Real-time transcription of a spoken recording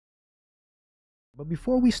But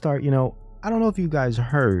before we start, I don't know if you guys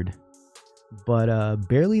heard, but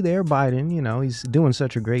barely there Biden, he's doing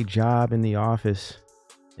such a great job in the office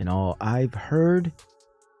and all. I've heard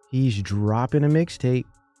he's dropping a mixtape.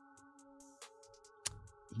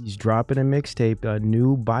 He's dropping a mixtape.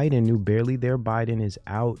 New barely there Biden is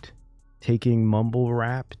out, taking mumble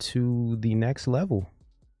rap to the next level.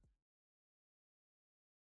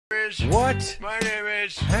 What? My name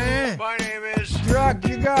is. Huh? My name is.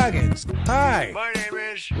 Dr. Goggins. Hi. My name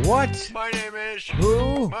is. What? My name is.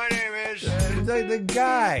 Who? My name is. The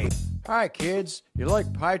guy. Hi, kids. You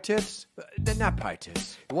like pie tits? They're not pie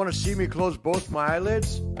tits. You want to see me close both my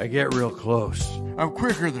eyelids? I get real close. I'm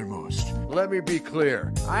quicker than most. Let me be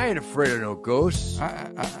clear. I ain't afraid of no ghosts.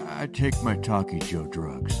 I take my Talkie Joe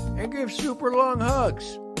drugs and give super long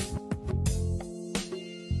hugs.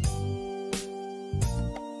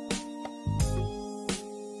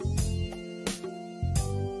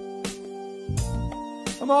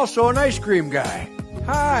 I'm also an ice cream guy.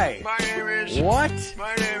 Hi. My name is. What?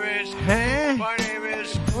 My name is. Huh? My name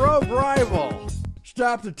is. Rogue rival.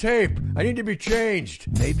 Stop the tape. I need to be changed.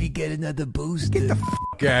 Maybe get another booster. Get the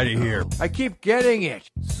f*** out of here. I keep getting it.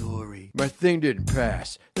 Sorry. My thing didn't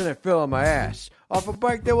pass. Then I fell on my ass. Off a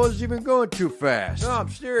bike that wasn't even going too fast. No, I'm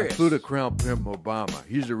serious. I flew to Crown Pimp Obama.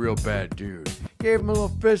 He's a real bad dude. Gave him a little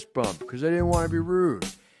fist bump because I didn't want to be rude.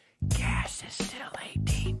 Gas is still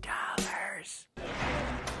 $18.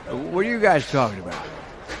 What are you guys talking about?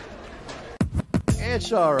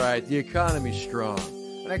 It's all right. The economy's strong.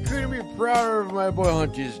 And I couldn't be prouder of my boy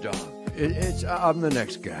Hunty's dog. I'm the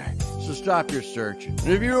next guy. So stop your searching. And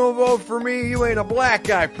if you don't vote for me, you ain't a black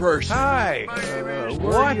guy person. Hi. My name is.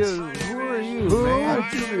 What? Who are you, Who? man?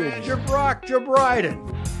 Jabrock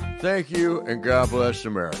Jabryden. Thank you, and God bless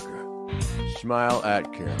America. Smile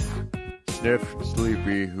at camera. Sniff,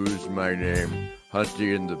 Sleepy, who's my name?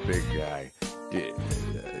 Hunty and the big guy.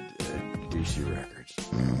 DC Records.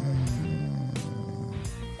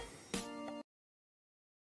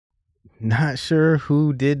 Not sure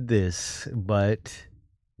who did this, but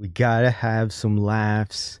we gotta have some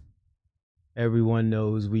laughs. Everyone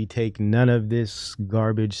knows we take none of this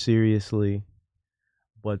garbage seriously,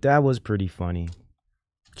 but that was pretty funny.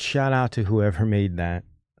 Shout out to whoever made that.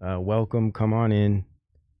 Welcome, come on in.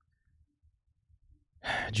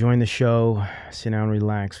 Join the show, sit down,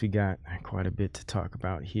 relax. We got quite a bit to talk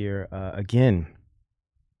about here. Again,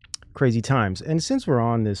 crazy times. And since we're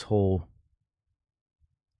on this whole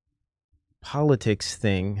politics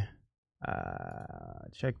thing,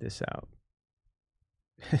 check this out.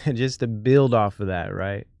 Just to build off of that,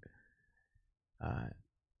 right?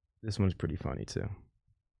 This one's pretty funny too.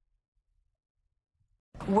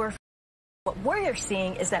 What we're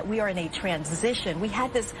seeing is that we are in a transition. We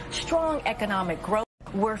had this strong economic growth.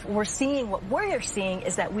 What we're seeing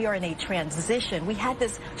is that we are in a transition. We had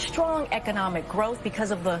this strong economic growth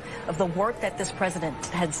because of the work that this president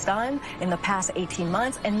has done in the past 18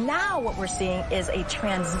 months. And now what we're seeing is a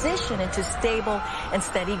transition into stable and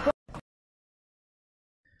steady growth.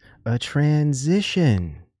 A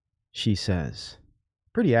transition, she says.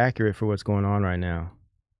 Pretty accurate for what's going on right now.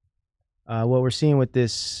 What we're seeing with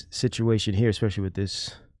this situation here, especially with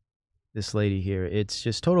this lady here, it's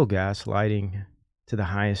just total gaslighting to the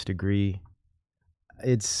highest degree.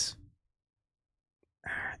 It's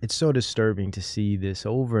so disturbing to see this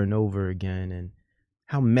over and over again, and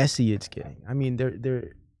how messy it's getting. I mean,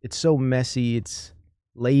 it's so messy. It's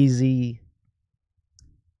lazy.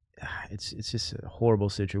 It's just a horrible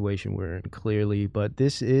situation we're in, clearly. But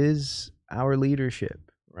this is our leadership,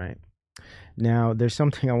 right? Now, there's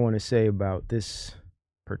something I want to say about this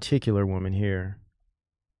particular woman here,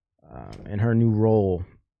 and her new role,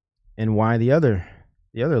 and why the other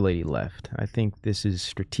lady left. I think this is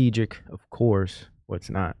strategic, of course. What's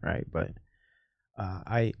not, right? But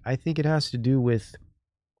I think it has to do with,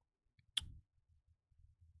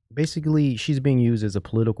 basically, she's being used as a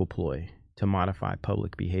political ploy to modify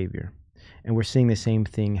public behavior. And we're seeing the same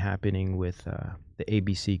thing happening with the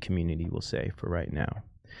ABC community, we'll say, for right now.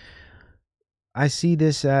 I see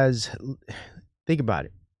this as, think about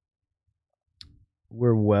it.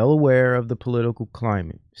 We're well aware of the political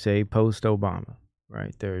climate, say post-Obama,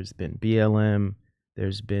 right? There's been BLM,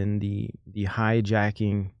 there's been the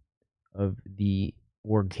hijacking of the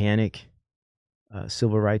organic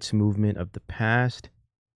civil rights movement of the past.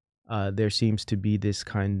 There seems to be this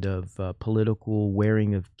kind of political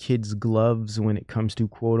wearing of kids' gloves when it comes to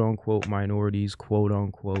quote-unquote minorities,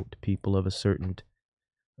 quote-unquote people of a certain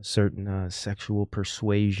sexual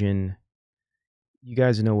persuasion. You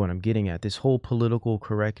guys know what I'm getting at. This whole political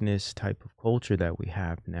correctness type of culture that we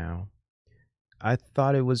have now. I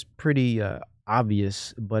thought it was pretty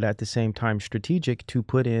obvious, but at the same time strategic to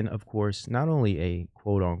put in, of course, not only a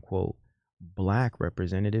quote unquote black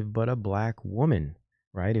representative, but a black woman,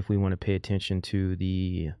 right? If we want to pay attention to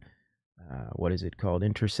the what is it called,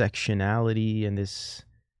 intersectionality, and this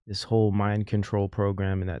whole mind control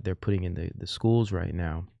program and that they're putting in the schools right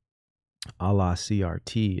now, a la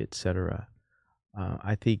CRT, etc.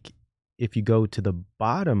 I think if you go to the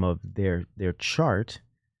bottom of their chart,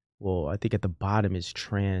 well, I think at the bottom is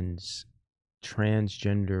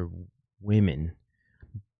transgender women,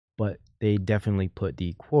 but they definitely put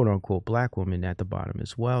the quote unquote black woman at the bottom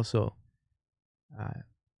as well. So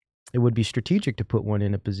it would be strategic to put one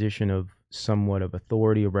in a position of somewhat of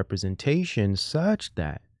authority or representation, such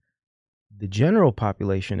that the general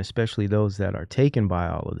population, especially those that are taken by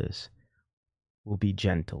all of this, will be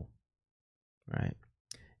gentle, right?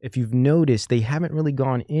 If you've noticed, they haven't really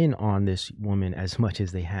gone in on this woman as much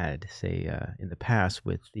as they had, say, in the past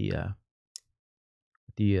with the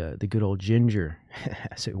good old Ginger,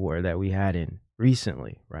 as it were, that we had in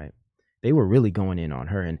recently, right? They were really going in on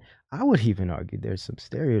her, and I would even argue there's some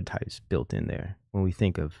stereotypes built in there when we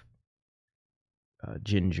think of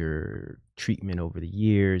Ginger treatment over the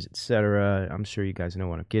years, etc. I'm sure you guys know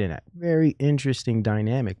what I'm getting at. Very interesting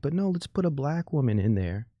dynamic, but no, let's put a black woman in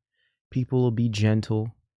there. People will be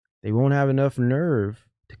gentle. They won't have enough nerve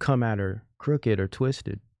to come at her crooked or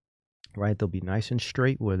twisted, right? They'll be nice and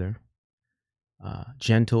straight with her,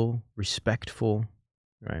 gentle, respectful,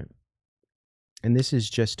 right? And this is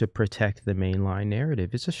just to protect the mainline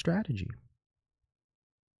narrative. It's a strategy.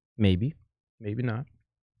 Maybe, maybe not.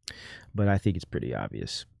 But I think it's pretty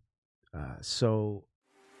obvious. So